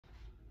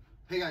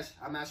Hey guys,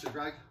 I'm Master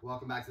Greg.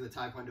 Welcome back to the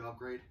Taekwondo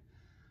Upgrade.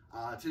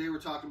 Today we're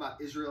talking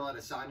about Israel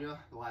Adesanya,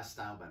 the last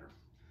style bender.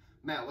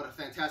 Man, what a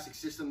fantastic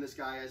system this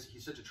guy is.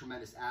 He's such a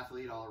tremendous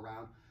athlete all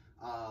around.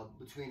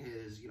 Between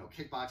his,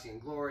 kickboxing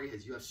and glory,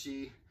 his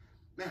UFC,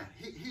 man,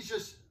 he's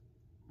just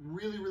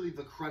really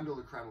the creme de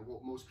la creme of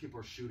what most people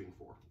are shooting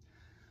for.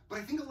 But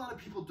I think a lot of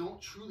people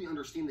don't truly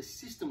understand the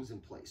systems in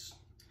place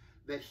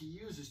that he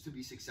uses to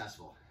be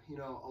successful.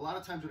 A lot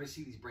of times when I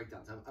see these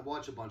breakdowns, I've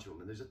watched a bunch of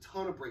them, and there's a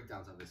ton of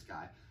breakdowns on this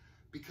guy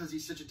because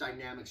he's such a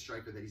dynamic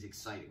striker that he's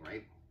exciting,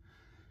 right?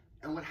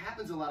 And what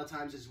happens a lot of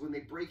times is when they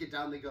break it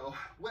down, they go,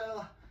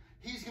 well,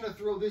 he's going to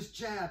throw this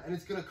jab and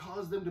it's going to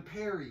cause them to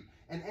parry.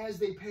 And as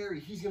they parry,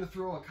 he's going to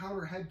throw a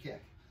counter head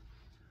kick.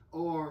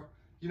 Or,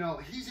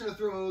 he's going to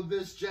throw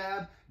this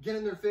jab, get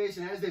in their face,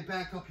 and as they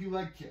back up, he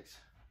leg kicks.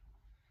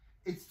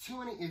 It's too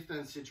many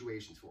if-then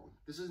situations for him.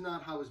 This is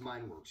not how his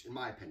mind works, in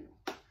my opinion.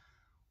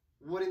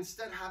 What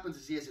instead happens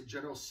is he has a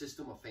general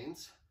system of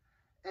feints,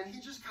 and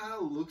he just kind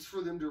of looks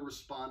for them to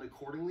respond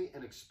accordingly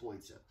and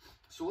exploits it.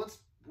 So let's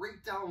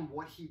break down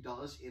what he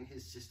does in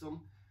his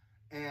system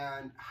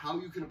and how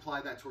you can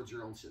apply that towards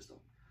your own system.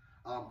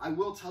 I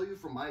will tell you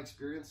from my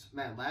experience,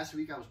 man, last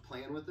week I was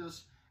playing with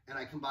this, and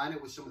I combined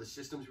it with some of the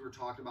systems we were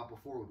talking about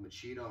before with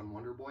Machida and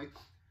Wonder Boy,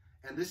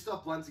 and this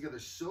stuff blends together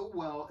so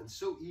well and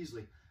so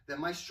easily that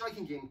my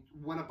striking game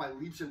went up by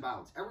leaps and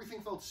bounds.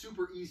 Everything felt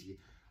super easy.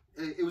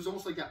 It was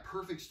almost like that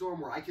perfect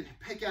storm where I could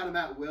pick at him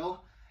at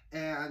will,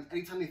 and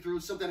anytime they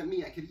threw something at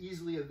me, I could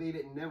easily evade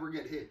it and never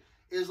get hit.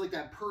 It was like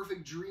that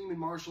perfect dream in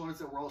martial arts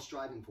that we're all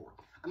striving for.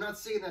 I'm not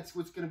saying that's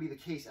what's going to be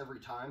the case every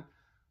time.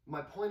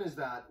 My point is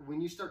that when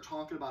you start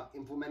talking about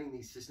implementing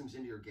these systems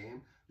into your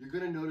game, you're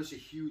going to notice a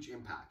huge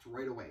impact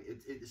right away.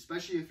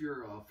 Especially if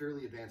you're a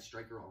fairly advanced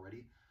striker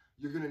already,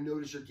 you're going to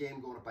notice your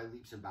game going up by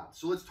leaps and bounds.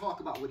 So let's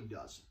talk about what he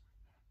does.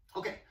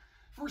 Okay,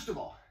 first of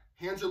all,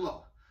 hands are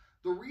low.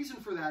 The reason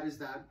for that is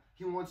that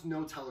he wants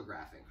no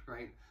telegraphing,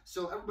 right?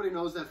 So everybody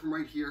knows that from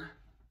right here,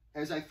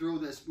 as I throw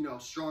this,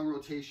 strong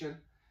rotation,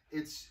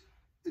 it's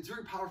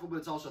very powerful, but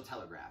it's also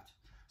telegraphed.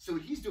 So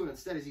what he's doing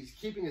instead is he's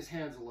keeping his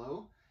hands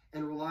low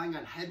and relying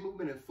on head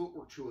movement and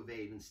footwork to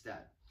evade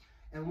instead.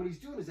 And what he's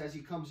doing is as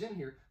he comes in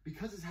here,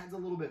 because his head's a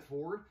little bit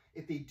forward,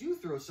 if they do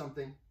throw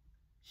something,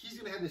 he's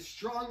going to have this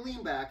strong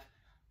lean back,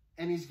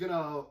 and he's going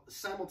to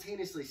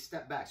simultaneously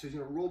step back. So he's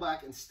going to roll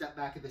back and step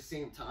back at the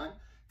same time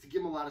to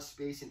give him a lot of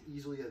space and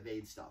easily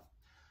evade stuff.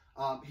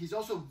 He's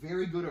also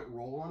very good at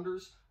roll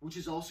unders, which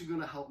is also going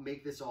to help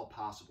make this all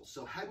possible.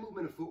 So head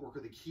movement and footwork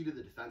are the key to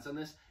the defense on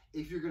this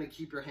if you're going to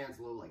keep your hands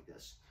low like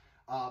this.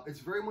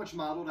 It's very much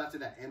modeled after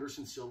that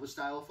Anderson Silva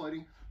style of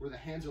fighting where the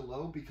hands are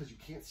low because you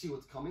can't see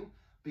what's coming.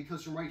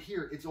 Because from right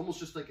here, it's almost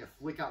just like a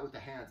flick out with the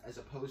hands as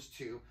opposed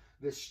to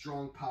this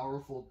strong,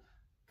 powerful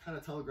kind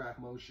of telegraph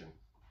motion.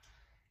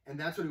 And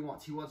that's what he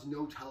wants. He wants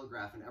no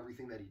telegraph in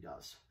everything that he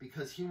does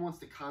because he wants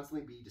to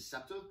constantly be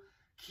deceptive,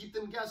 keep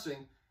them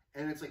guessing,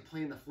 and it's like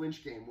playing the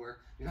flinch game where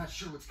you're not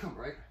sure what's coming,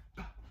 right?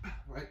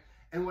 Right?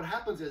 And what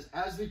happens is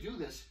as they do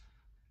this,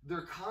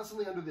 they're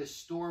constantly under this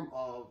storm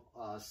of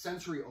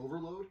sensory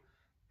overload,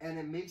 and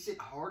it makes it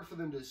hard for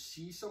them to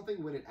see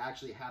something when it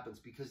actually happens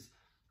because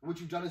what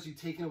you've done is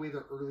you've taken away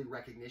their early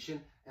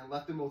recognition and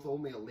left them with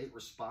only a late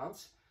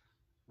response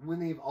when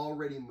they've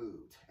already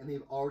moved and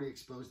they've already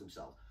exposed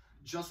themselves.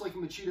 Just like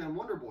Machida and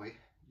Wonder Boy,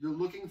 you're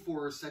looking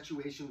for a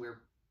situation where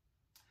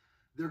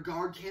their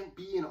guard can't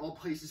be in all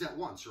places at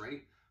once,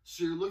 right?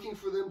 So you're looking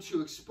for them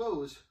to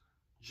expose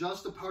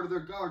just a part of their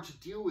guard to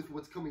deal with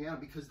what's coming at them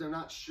because they're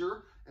not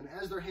sure. And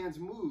as their hands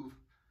move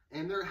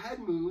and their head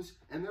moves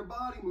and their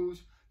body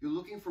moves, you're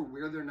looking for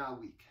where they're now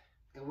weak.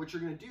 And what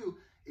you're going to do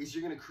is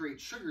you're going to create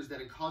triggers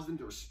that cause them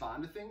to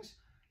respond to things,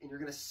 and you're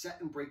going to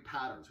set and break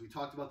patterns. We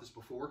talked about this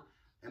before,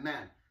 and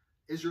man,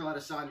 Israel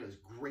Adesanya is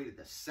great at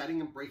this, setting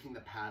and breaking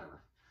the pattern.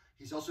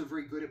 He's also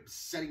very good at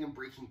setting and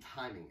breaking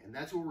timing, and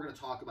that's what we're going to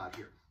talk about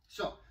here.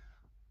 So,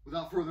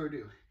 without further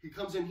ado, he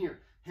comes in here,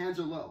 hands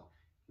are low.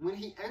 When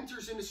he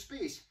enters into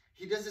space,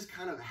 he does this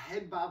kind of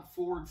head bob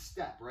forward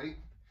step, right?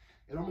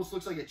 It almost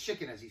looks like a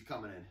chicken as he's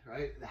coming in,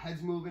 right? The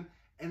head's moving,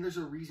 and there's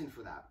a reason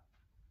for that.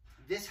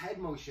 This head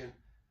motion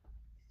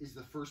is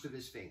the first of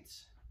his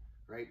feints,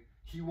 right?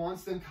 He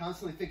wants them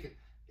constantly thinking,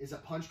 is a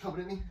punch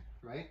coming at me,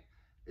 right?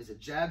 Is a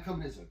jab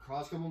coming? Is a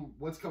cross coming?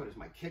 What's coming? Is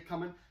my kick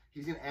coming?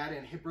 He's going to add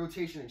in hip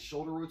rotation and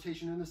shoulder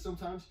rotation in this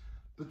sometimes.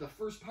 But the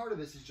first part of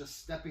this is just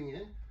stepping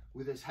in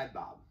with his head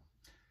bob.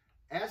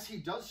 As he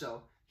does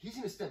so, he's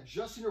going to step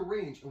just in a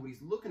range, and what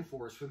he's looking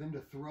for is for them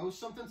to throw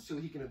something so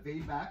he can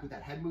evade back with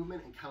that head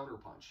movement and counter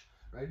punch,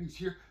 right? He's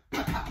here.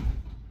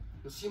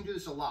 You'll see him do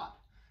this a lot.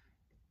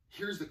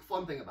 Here's the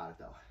fun thing about it,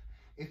 though.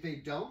 If they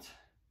don't,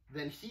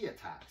 then he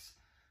attacks.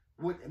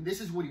 And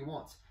this is what he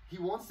wants. He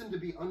wants them to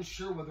be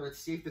unsure whether it's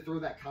safe to throw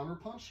that counter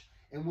punch,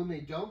 and when they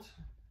don't,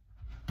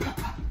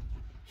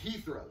 he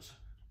throws.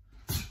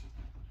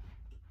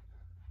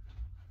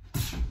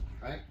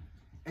 Right?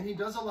 And he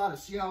does a lot of,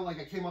 see how like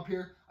I came up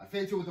here, I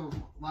feinted with the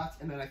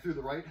left, and then I threw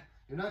the right?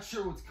 You're not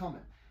sure what's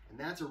coming. And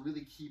that's a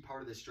really key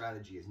part of this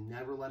strategy, is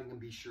never letting them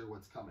be sure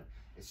what's coming.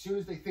 As soon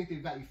as they think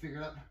they've got you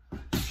figured out,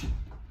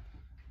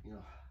 You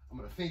know, I'm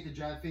gonna feint the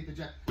jab,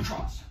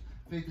 cross,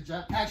 feint the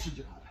jab, action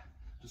jab,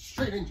 just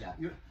straight in jab.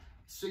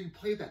 So you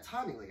play that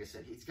timing, like I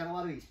said. He's got a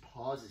lot of these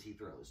pauses he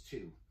throws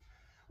too,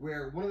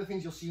 where one of the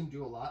things you'll see him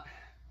do a lot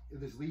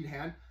with his lead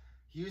hand,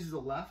 he uses the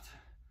left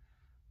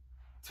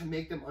to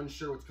make them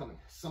unsure what's coming.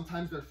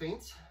 Sometimes they're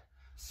feints,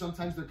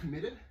 sometimes they're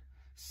committed,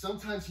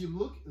 sometimes they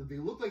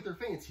look like they're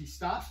feints. He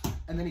stops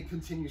and then he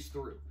continues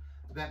through.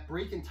 That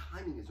break in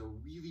timing is a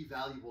really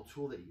valuable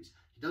tool that he uses.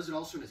 He does it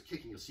also in his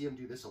kicking. You'll see him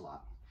do this a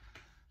lot.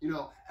 You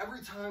know,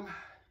 every time,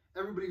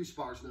 everybody who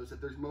spars knows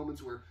that there's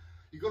moments where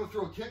you go to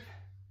throw a kick,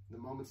 the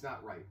moment's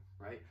not right,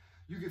 right?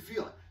 You can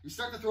feel it. You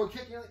start to throw a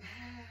kick, and you're like,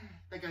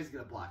 that guy's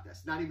gonna block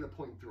this. Not even the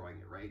point in throwing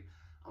it, right?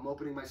 I'm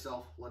opening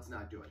myself, let's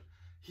not do it.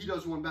 He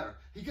does one better.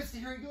 He gets to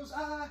here, he goes,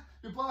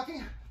 you're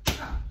blocking,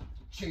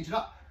 change it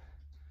up,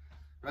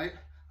 right?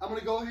 I'm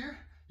gonna go here,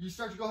 you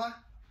start to go high,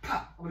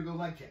 I'm gonna go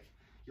leg kick.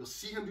 You'll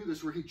see him do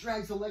this where he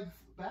drags the leg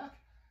back,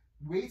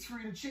 waits for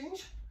you to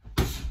change,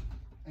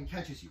 and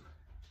catches you.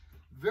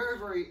 Very,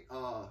 very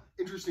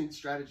interesting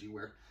strategy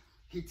where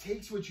he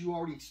takes what you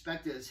already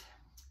expect as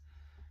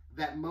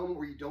that moment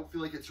where you don't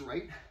feel like it's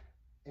right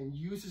and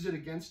uses it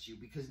against you,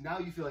 because now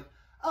you feel like,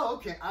 oh,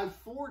 okay, I've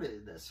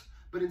forwarded this.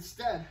 But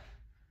instead,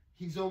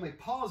 he's only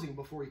pausing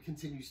before he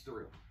continues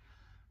through.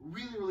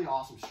 Really, really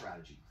awesome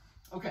strategy.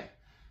 Okay,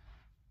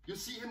 you'll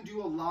see him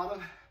do a lot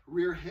of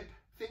rear hip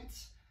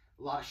feints,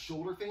 a lot of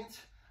shoulder feints,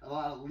 a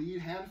lot of lead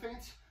hand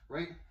feints,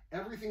 right?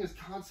 Everything is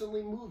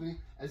constantly moving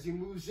as he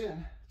moves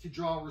in to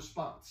draw a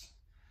response.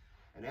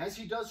 And as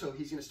he does so,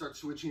 he's gonna start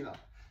switching it up.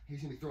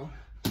 He's gonna be throwing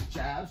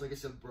jabs, like I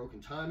said,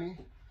 broken timing.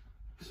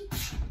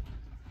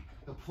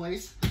 He'll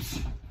place,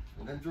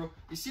 and then throw.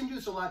 You see him do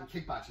this a lot in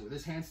kickboxing, where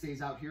this hand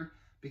stays out here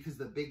because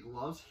the big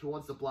gloves, he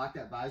wants to block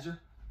that visor.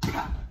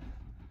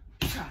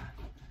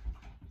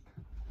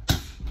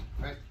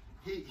 Right?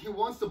 He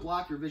wants to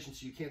block your vision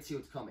so you can't see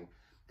what's coming.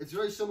 It's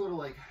very similar to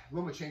like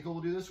Lomachenko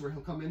will do this, where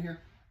he'll come in here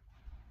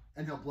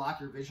and he'll block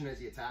your vision as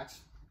he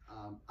attacks.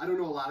 I don't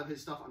know a lot of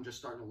his stuff, I'm just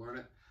starting to learn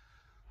it.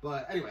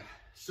 But anyway,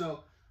 so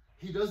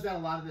he does that a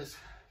lot of this,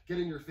 get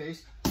in your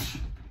face,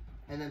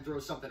 and then throw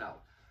something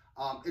out.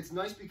 It's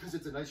nice because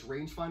it's a nice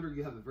rangefinder.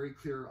 You have a very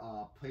clear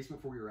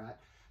placement for where you're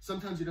at.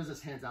 Sometimes he does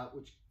this hands out,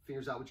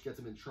 fingers out, which gets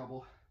him in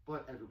trouble,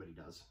 but everybody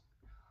does.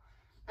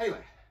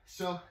 Anyway,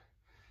 so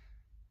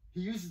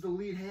he uses the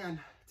lead hand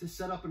to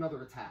set up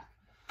another attack.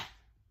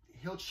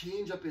 He'll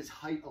change up his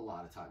height a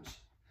lot of times.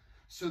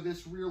 So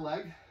this rear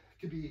leg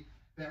could be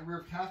that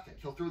rear calf kick.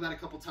 He'll throw that a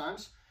couple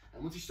times,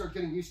 and once you start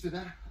getting used to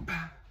that,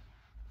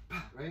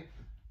 right?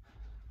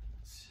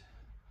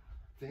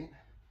 Feint,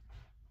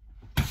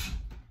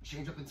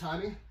 change up in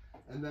timing,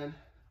 and then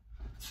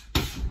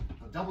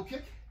a double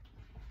kick,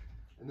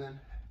 and then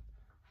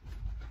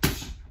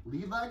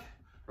lead leg,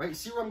 right? You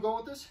see where I'm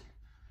going with this?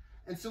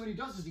 And so what he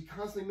does is he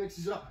constantly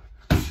mixes it up,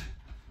 so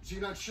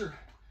you're not sure.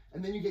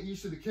 And then you get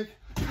used to the kick,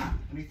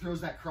 and he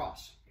throws that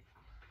cross.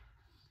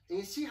 And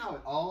you see how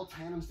it all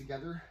tandems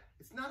together?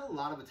 It's not a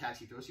lot of attacks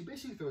he throws. He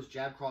basically throws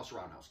jab, cross,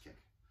 roundhouse kick.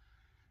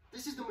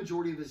 This is the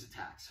majority of his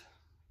attacks.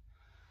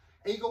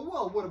 And you go,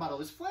 well, what about all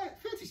this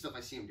fancy stuff I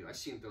see him do? I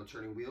see him throw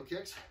turning wheel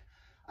kicks.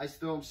 I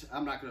throw him,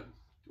 I'm not going to,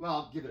 well,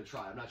 I'll give it a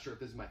try. I'm not sure if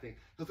this is my thing.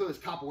 He'll throw this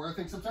capoeira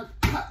thing sometimes.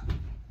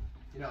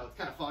 You know, it's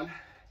kind of fun.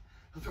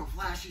 He'll throw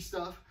flashy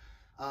stuff.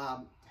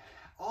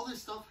 All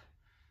this stuff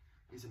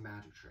is a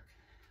magic trick,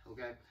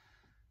 okay?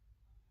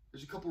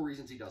 There's a couple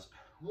reasons he does it.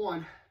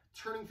 One,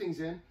 turning things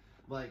in,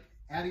 like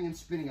adding in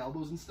spinning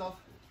elbows and stuff,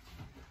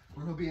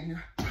 where he'll be in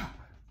here.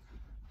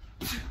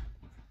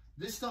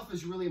 This stuff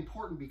is really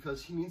important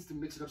because he needs to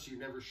mix it up so you're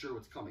never sure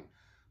what's coming.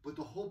 But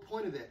the whole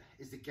point of it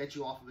is to get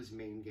you off of his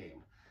main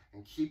game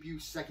and keep you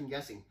second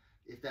guessing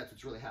if that's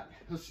what's really happening.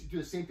 He'll do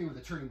the same thing with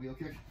a turning wheel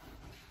kick.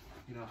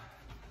 You know,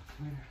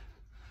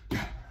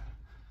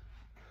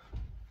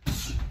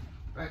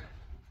 right?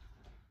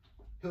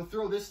 He'll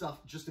throw this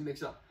stuff just to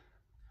mix up.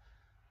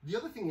 The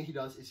other thing that he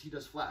does is he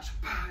does flash,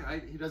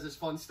 right? He does this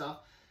fun stuff.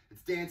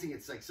 It's dancing,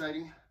 it's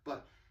exciting,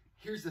 but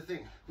here's the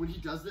thing. When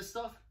he does this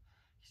stuff,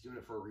 he's doing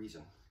it for a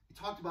reason. We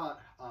talked about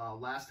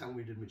last time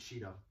we did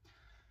Machito,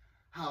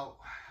 how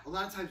a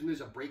lot of times when there's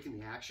a break in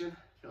the action,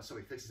 you know,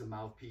 somebody fixes a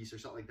mouthpiece or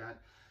something like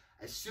that,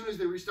 as soon as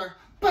they restart,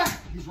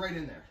 he's right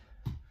in there.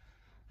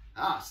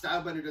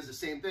 Stylebender does the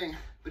same thing,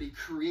 but he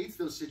creates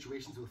those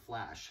situations with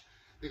flash.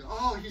 They go,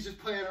 oh, he's just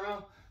playing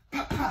around,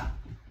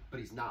 but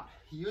he's not.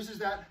 He uses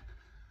that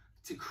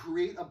to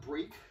create a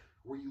break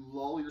where you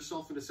lull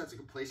yourself into a sense of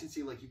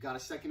complacency, like you got a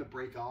second to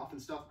break off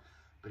and stuff,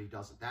 but he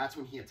doesn't. That's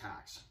when he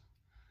attacks.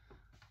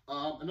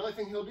 Another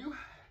thing he'll do,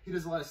 he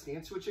does a lot of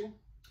stance switching.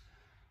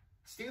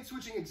 Stance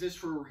switching exists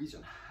for a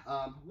reason.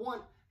 One,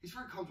 he's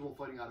very comfortable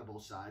fighting out of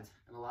both sides,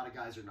 and a lot of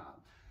guys are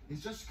not.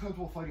 He's just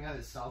comfortable fighting out of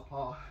his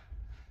southpaw,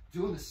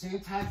 doing the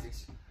same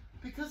tactics,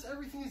 because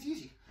everything is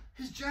easy.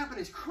 His jab and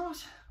his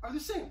cross are the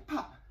same.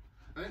 Pop,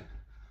 right?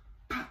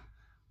 Pop.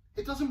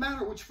 It doesn't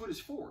matter which foot is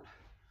forward.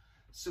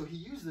 So he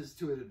uses this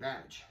to an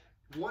advantage.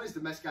 One is to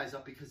mess guys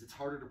up because it's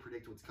harder to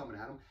predict what's coming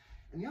at him.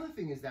 And the other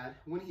thing is that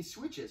when he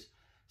switches,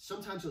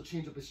 sometimes he'll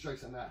change up his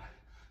strikes on that.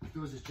 He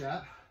throws his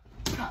jab.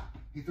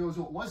 He throws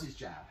what was his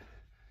jab.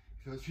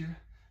 He throws here.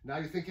 Now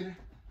you're thinking,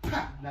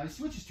 now he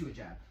switches to a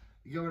jab.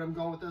 You get what I'm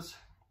going with this?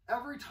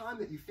 Every time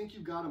that you think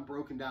you've got him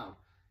broken down,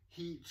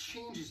 he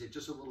changes it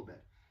just a little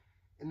bit.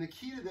 And the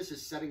key to this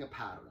is setting a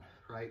pattern,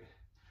 right?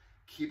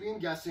 Keeping him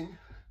guessing,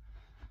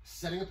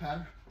 setting a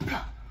pattern,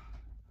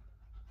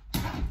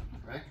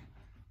 right?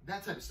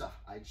 That type of stuff.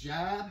 I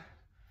jab,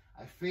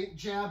 I feint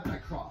jab, and I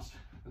cross.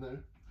 And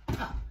then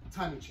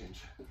timing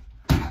change.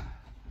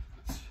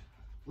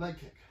 Leg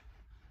kick.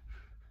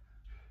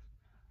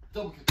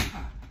 Double kick.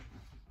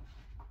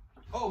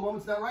 Oh,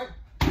 moment's not right.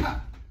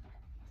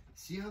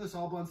 See how this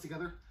all blends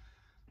together?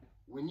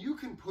 When you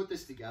can put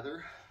this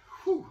together,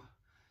 whew,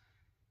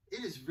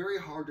 it is very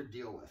hard to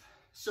deal with.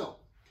 So,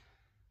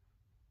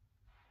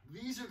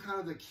 these are kind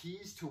of the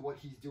keys to what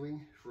he's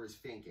doing for his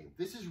feint game.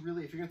 This is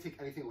really, if you're gonna take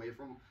anything away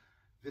from him,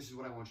 this is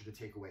what I want you to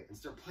take away and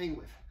start playing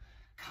with.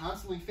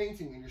 Constantly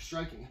feinting when you're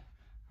striking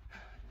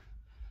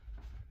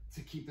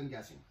to keep them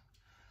guessing.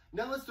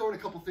 Now let's throw in a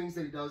couple things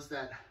that he does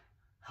that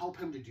help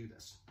him to do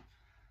this.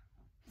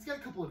 He's got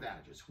a couple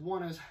advantages.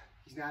 One is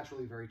he's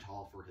naturally very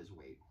tall for his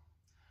weight.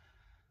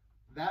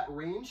 That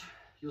range,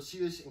 you'll see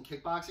this in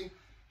kickboxing,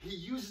 he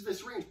uses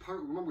this range.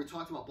 Remember we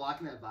talked about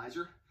blocking that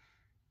visor?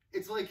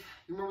 It's like,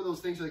 you remember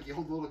those things like you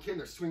hold a little kid,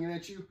 they're swinging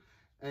at you,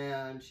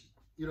 and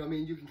you know what I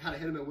mean, you can kind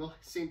of hit them at will.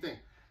 Same thing.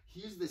 He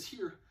uses this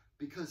here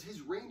because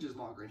his range is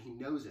longer and he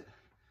knows it.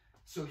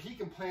 So he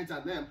can plant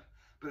on them,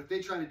 but if they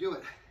try to do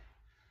it,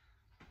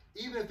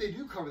 even if they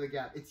do cover the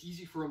gap, it's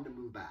easy for him to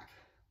move back.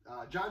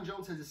 John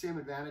Jones has the same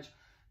advantage.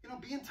 You know,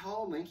 being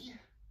tall and lanky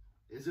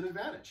is an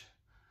advantage.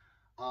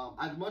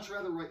 I'd much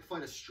rather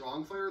fight a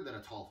strong fighter than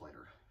a tall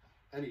fighter,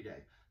 any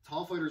day.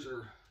 Tall fighters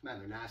are, man,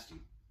 they're nasty.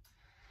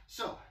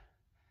 So,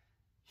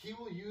 he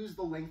will use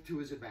the length to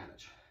his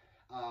advantage.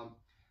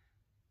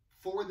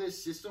 For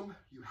this system,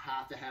 you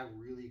have to have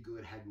really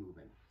good head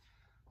movement.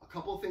 A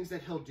couple of things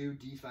that he'll do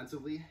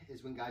defensively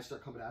is when guys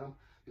start coming at him,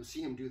 you'll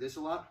see him do this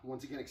a lot.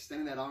 Once again,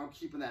 extending that arm,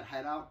 keeping that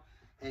head out,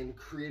 and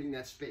creating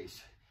that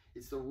space.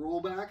 It's the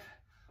rollback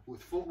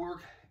with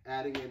footwork,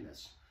 adding in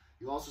this.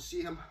 You also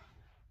see him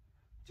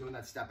doing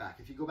that step back.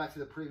 If you go back to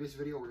the previous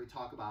video where we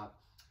talk about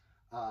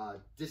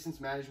distance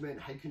management,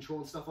 head control,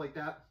 and stuff like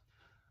that,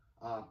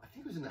 I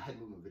think it was in the head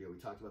movement video we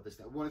talked about this.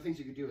 That one of the things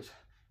you could do is,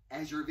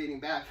 as you're evading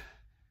back,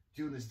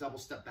 doing this double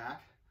step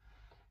back.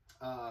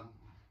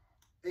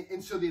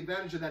 And so the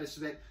advantage of that is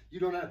so that you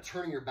don't end up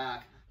turning your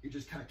back, you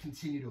just kind of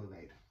continue to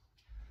evade.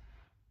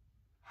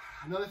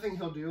 Another thing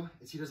he'll do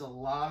is he does a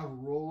lot of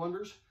roll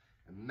unders,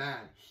 and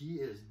man, he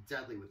is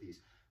deadly with these.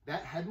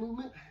 That head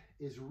movement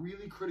is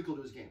really critical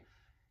to his game.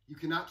 You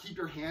cannot keep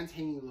your hands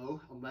hanging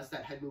low unless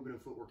that head movement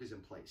and footwork is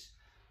in place.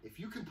 If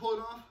you can pull it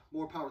off,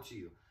 more power to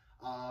you.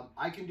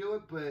 I can do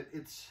it, but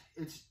it's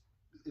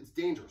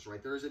dangerous,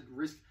 right? There is a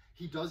risk.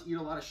 He does eat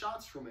a lot of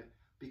shots from it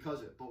because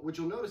of it. But what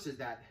you'll notice is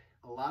that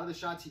a lot of the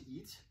shots he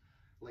eats,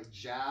 like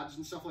jabs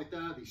and stuff like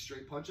that, these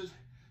straight punches,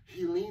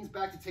 he leans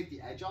back to take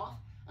the edge off.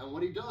 And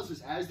what he does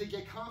is, as they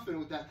get confident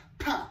with that,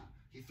 pow,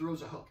 he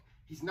throws a hook.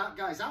 He's knocked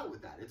guys out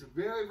with that. It's a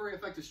very, very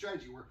effective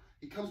strategy where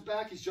he comes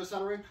back, he's just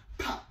on a ring,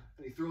 pow,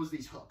 and he throws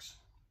these hooks.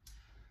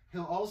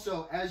 He'll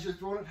also, as you're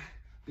throwing it,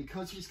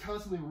 because he's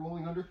constantly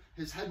rolling under,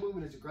 his head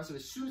movement is aggressive.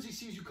 As soon as he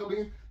sees you coming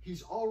in,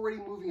 he's already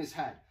moving his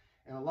head.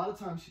 And a lot of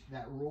times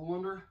that roll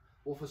under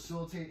will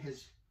facilitate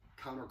his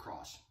counter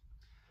cross.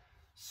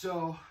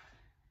 So,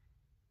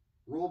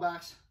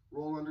 rollbacks,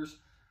 roll unders.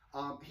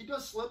 He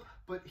does slip,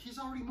 but he's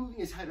already moving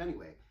his head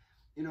anyway.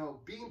 You know,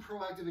 being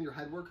proactive in your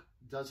head work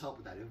does help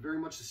with that. In very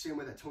much the same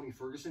way that Tony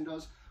Ferguson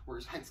does, where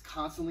his head's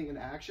constantly in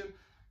action.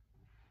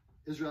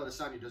 Israel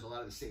Adesanya does a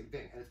lot of the same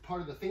thing. And it's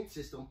part of the feint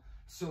system,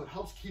 so it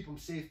helps keep him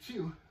safe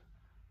too.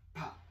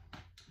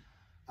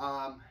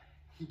 Pow.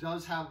 He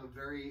does have a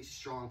very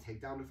strong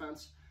takedown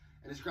defense,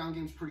 and his ground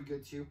game's pretty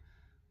good too.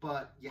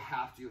 But you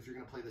have to if you're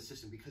going to play the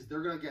system, because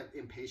they're going to get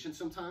impatient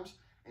sometimes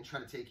and try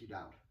to take you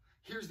down.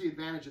 Here's the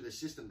advantage of this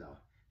system though.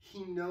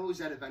 He knows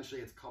that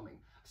eventually it's coming.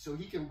 So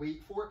he can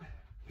wait for it,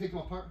 pick them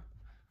apart.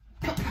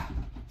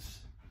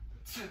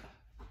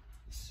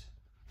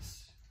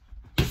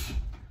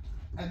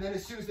 And then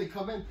as soon as they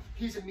come in,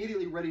 he's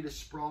immediately ready to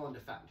sprawl and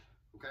defend,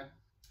 okay?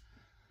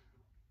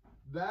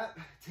 That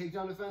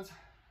takedown defense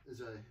is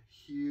a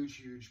huge,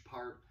 huge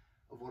part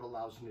of what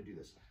allows him to do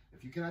this.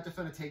 If you cannot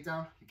defend a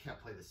takedown, you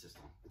can't play the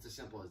system. It's as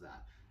simple as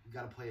that. You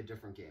got to play a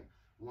different game.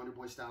 Wonder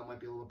Boy style might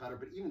be a little better,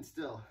 but even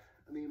still,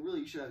 I mean,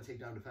 really, you should have a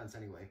takedown defense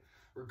anyway,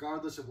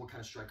 regardless of what kind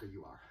of striker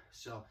you are.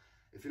 So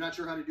if you're not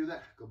sure how to do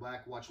that, go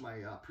back, watch my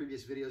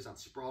previous videos on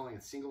sprawling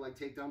and single leg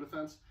takedown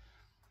defense.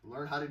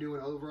 Learn how to do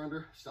an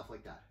over-under, stuff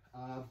like that.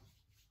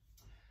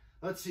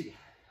 Let's see.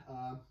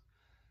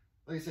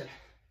 Like I said,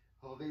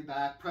 he'll evade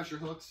back, pressure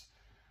hooks.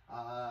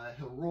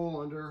 He'll roll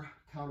under,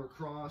 counter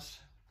cross.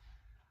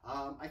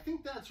 I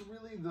think that's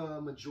really the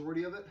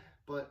majority of it.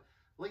 But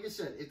like I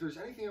said, if there's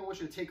anything I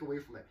want you to take away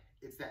from it,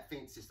 it's that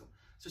feint system.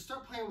 So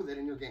start playing with it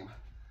in your game.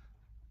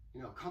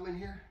 You know, come in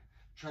here,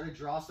 try to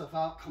draw stuff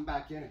out, come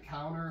back in and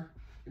counter.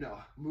 You know,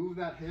 move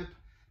that hip,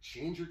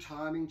 change your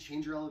timing,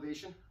 change your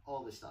elevation,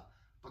 all this stuff.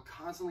 But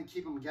constantly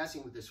keep them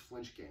guessing with this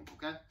flinch game,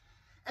 okay?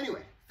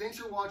 Anyway, thanks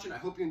for watching. I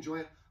hope you enjoy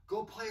it.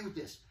 Go play with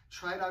this.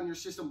 Try it out in your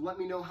system. Let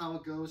me know how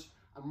it goes.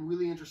 I'm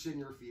really interested in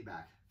your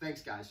feedback.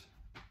 Thanks, guys.